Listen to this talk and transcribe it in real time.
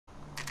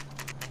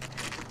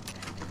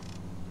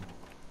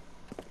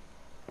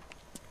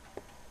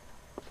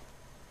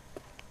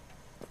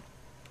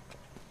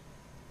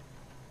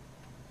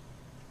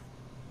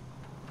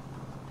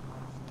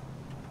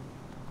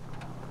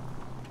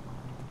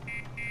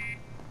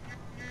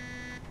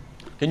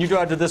Can you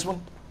drive to this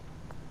one?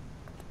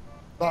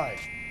 Fine.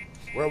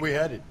 Where are we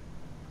headed?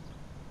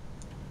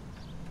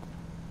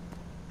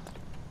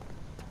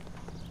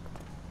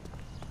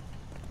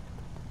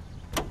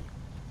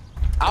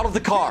 Out of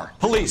the car.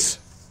 Police.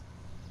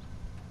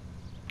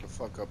 The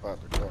fuck up out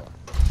the car.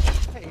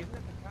 Hey, isn't it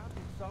the cop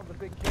who solved the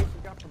big case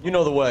and got promoted? You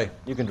know the way.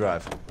 You can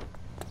drive.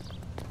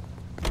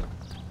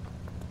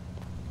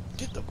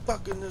 Get the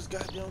fuck in this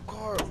goddamn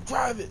car and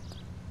drive it.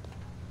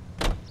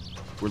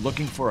 We're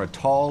looking for a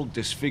tall,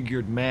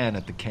 disfigured man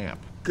at the camp.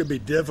 Could be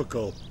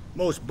difficult.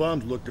 Most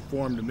bums look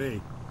deformed to me.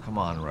 Come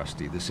on,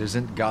 Rusty. This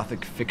isn't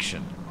gothic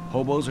fiction.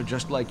 Hobos are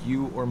just like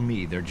you or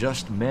me. They're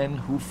just men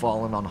who've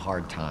fallen on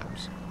hard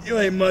times. You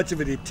ain't much of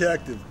a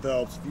detective,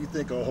 Phelps, if you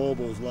think a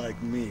hobo's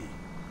like me.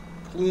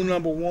 Clue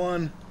number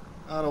one,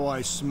 how do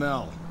I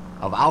smell?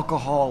 Of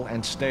alcohol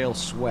and stale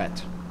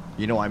sweat.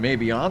 You know, I may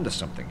be onto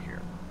something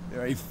here.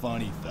 Very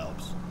funny,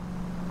 Phelps.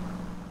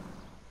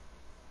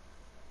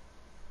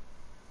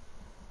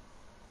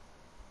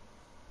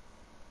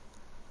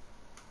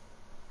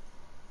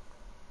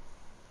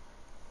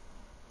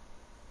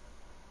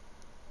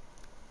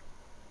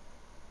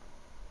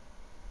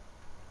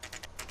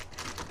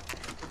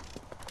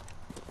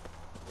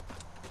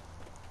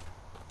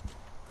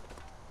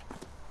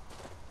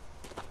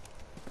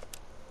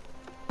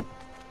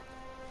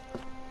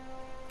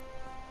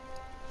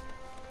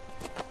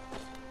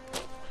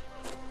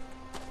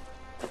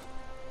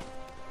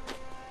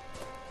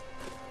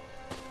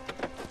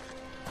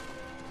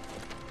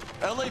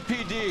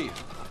 LAPD.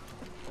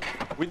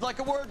 We'd like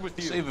a word with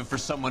you. Save it for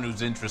someone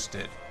who's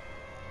interested.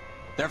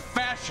 They're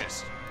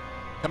fascists.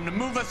 Come to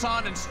move us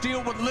on and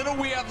steal what little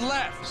we have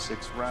left.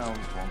 6 rounds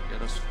won't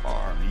get us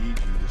far. I need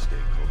you to stay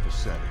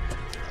copacetic,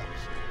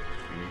 Phelps.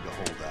 You need to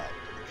hold out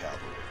to the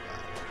cavalry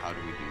round. How do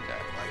we do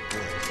that? Like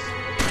this.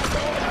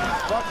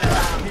 Fuck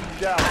that. Keep it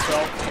down,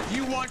 Phelps. If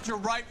you want your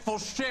rightful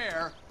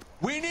share,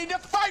 we need to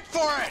fight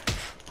for it!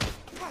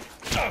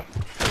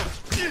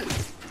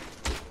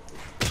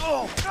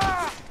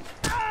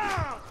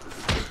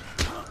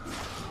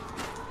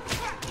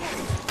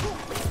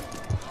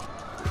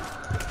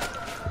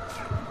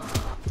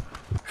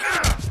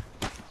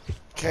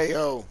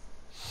 KO.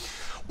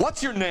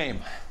 What's your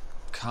name?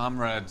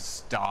 Comrade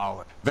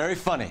Stalin. Very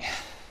funny.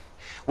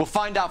 We'll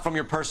find out from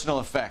your personal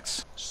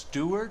effects.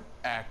 Stuart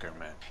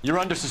Ackerman. You're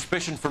under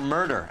suspicion for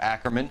murder,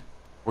 Ackerman.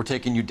 We're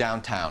taking you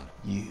downtown.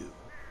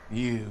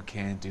 You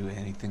can't do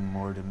anything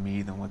more to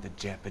me than what the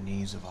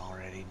Japanese have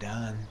already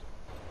done.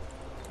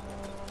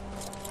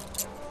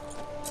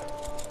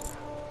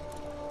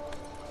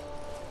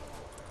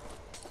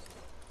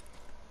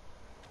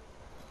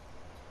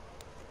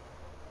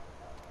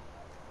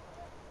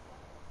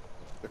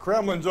 The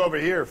Kremlin's over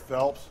here,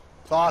 Phelps.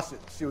 Toss it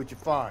and see what you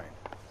find.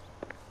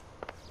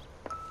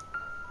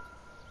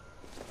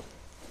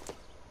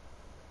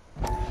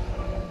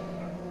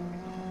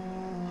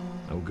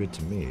 No good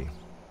to me.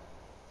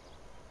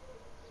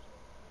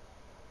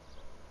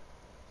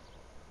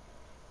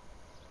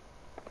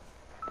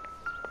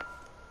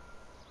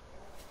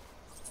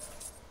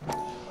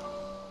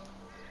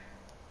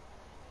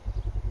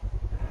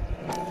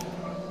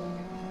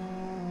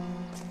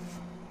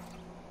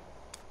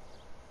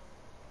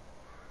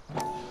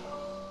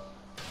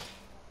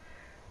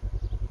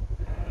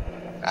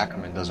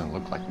 Ackerman doesn't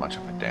look like much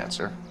of a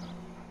dancer.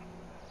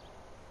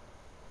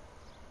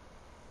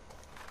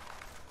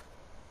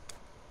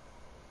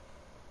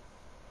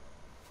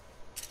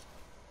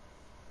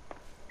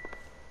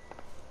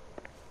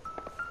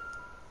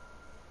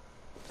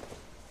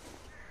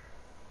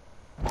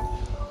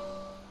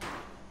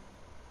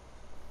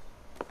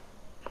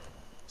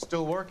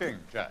 Still working,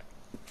 Jack.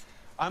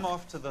 I'm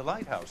off to the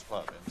Lighthouse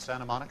Club in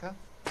Santa Monica.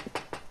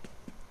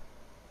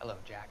 Hello,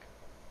 Jack.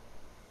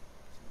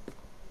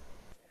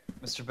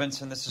 Mr.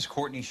 Benson, this is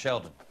Courtney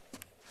Sheldon.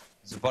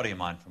 He's a buddy of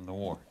mine from the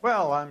war.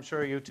 Well, I'm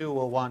sure you two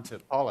will want to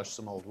polish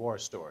some old war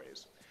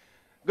stories.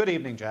 Good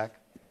evening, Jack.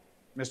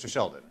 Mr.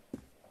 Sheldon.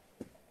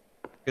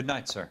 Good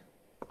night, sir.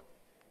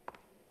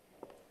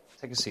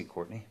 Take a seat,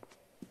 Courtney.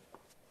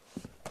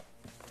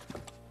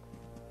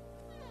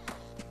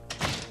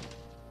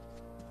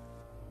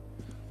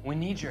 We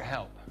need your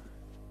help,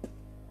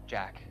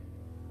 Jack.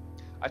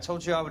 I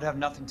told you I would have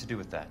nothing to do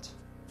with that.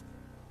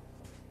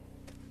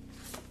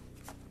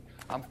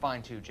 I'm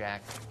fine too,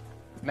 Jack.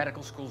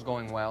 Medical school's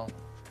going well.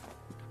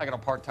 I got a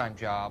part-time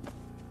job.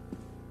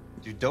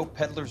 Do dope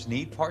peddlers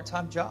need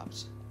part-time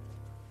jobs?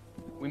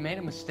 We made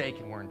a mistake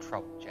and we're in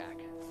trouble, Jack.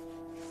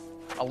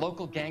 A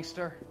local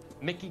gangster,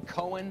 Mickey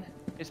Cohen,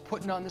 is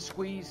putting on the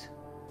squeeze.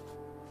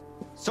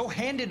 So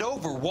hand it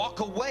over, walk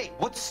away.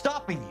 What's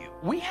stopping you?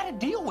 We had a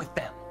deal with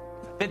them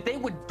that they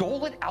would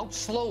dole it out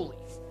slowly.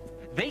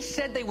 They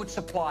said they would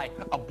supply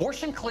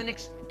abortion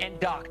clinics and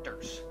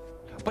doctors,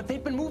 but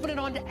they've been moving it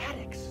on to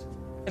addicts.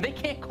 And they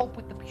can't cope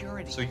with the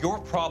purity. So your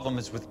problem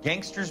is with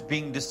gangsters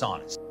being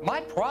dishonest.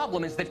 My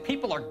problem is that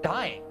people are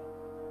dying.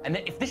 And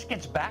that if this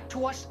gets back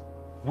to us,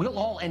 we'll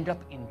all end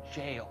up in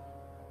jail.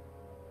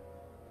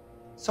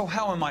 So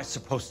how am I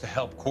supposed to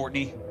help,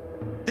 Courtney?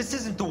 This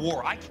isn't the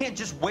war. I can't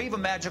just wave a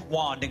magic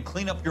wand and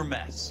clean up your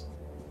mess.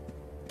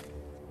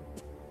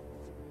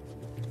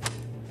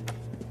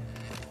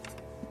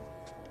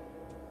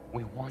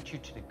 We want you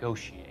to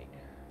negotiate,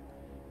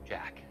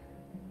 Jack.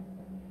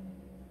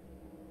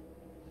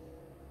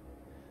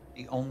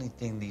 The only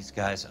thing these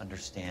guys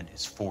understand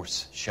is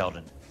force,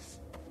 Sheldon.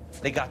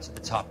 They got to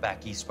the top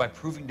back east by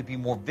proving to be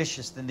more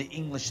vicious than the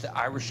English, the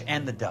Irish,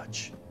 and the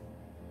Dutch.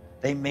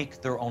 They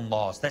make their own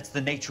laws. That's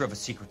the nature of a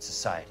secret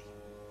society.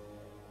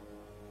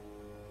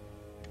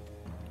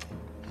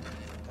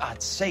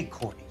 God's sake,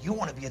 Courtney, you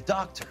want to be a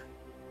doctor.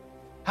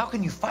 How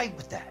can you fight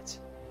with that?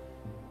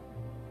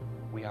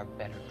 We are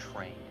better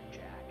trained,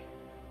 Jack.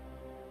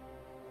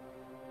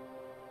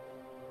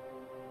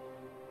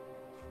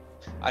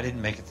 I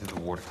didn't make it through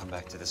the war to come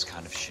back to this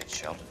kind of shit,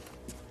 Sheldon.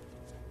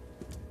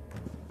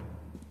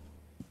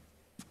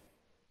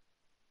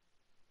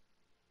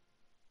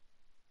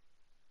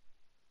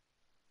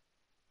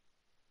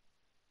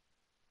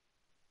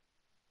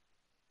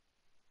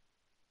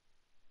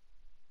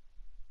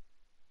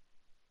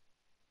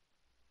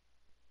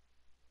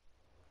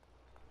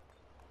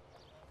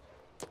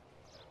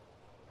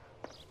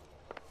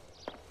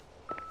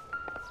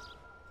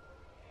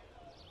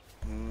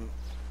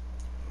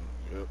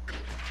 Yep.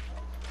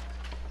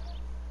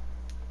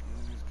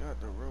 He's got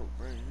the rope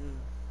right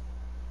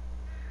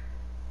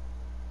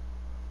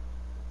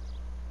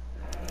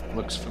here.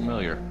 Looks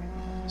familiar.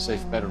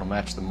 Safe bet it'll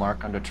match the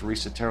mark under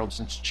Teresa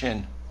Terrelson's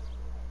chin.